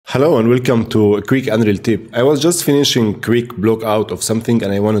Hello and welcome to a quick Unreal tip. I was just finishing quick block out of something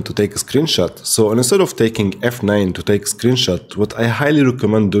and I wanted to take a screenshot. So instead of taking F9 to take a screenshot, what I highly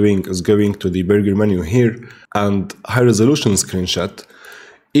recommend doing is going to the burger menu here and high resolution screenshot.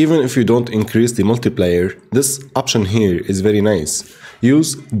 Even if you don't increase the multiplier, this option here is very nice.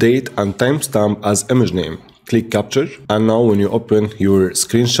 Use date and timestamp as image name. Click capture, and now when you open your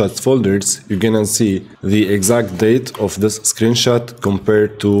screenshots folders, you're gonna see the exact date of this screenshot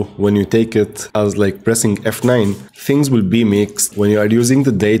compared to when you take it as like pressing F9. Things will be mixed. When you are using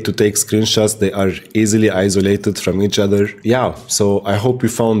the date to take screenshots, they are easily isolated from each other. Yeah, so I hope you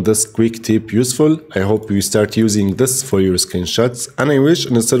found this quick tip useful. I hope you start using this for your screenshots, and I wish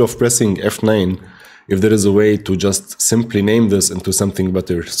instead of pressing F9, if there is a way to just simply name this into something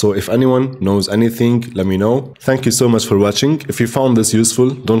better. So if anyone knows anything, let me know. Thank you so much for watching. If you found this useful,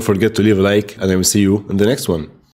 don't forget to leave a like and I will see you in the next one.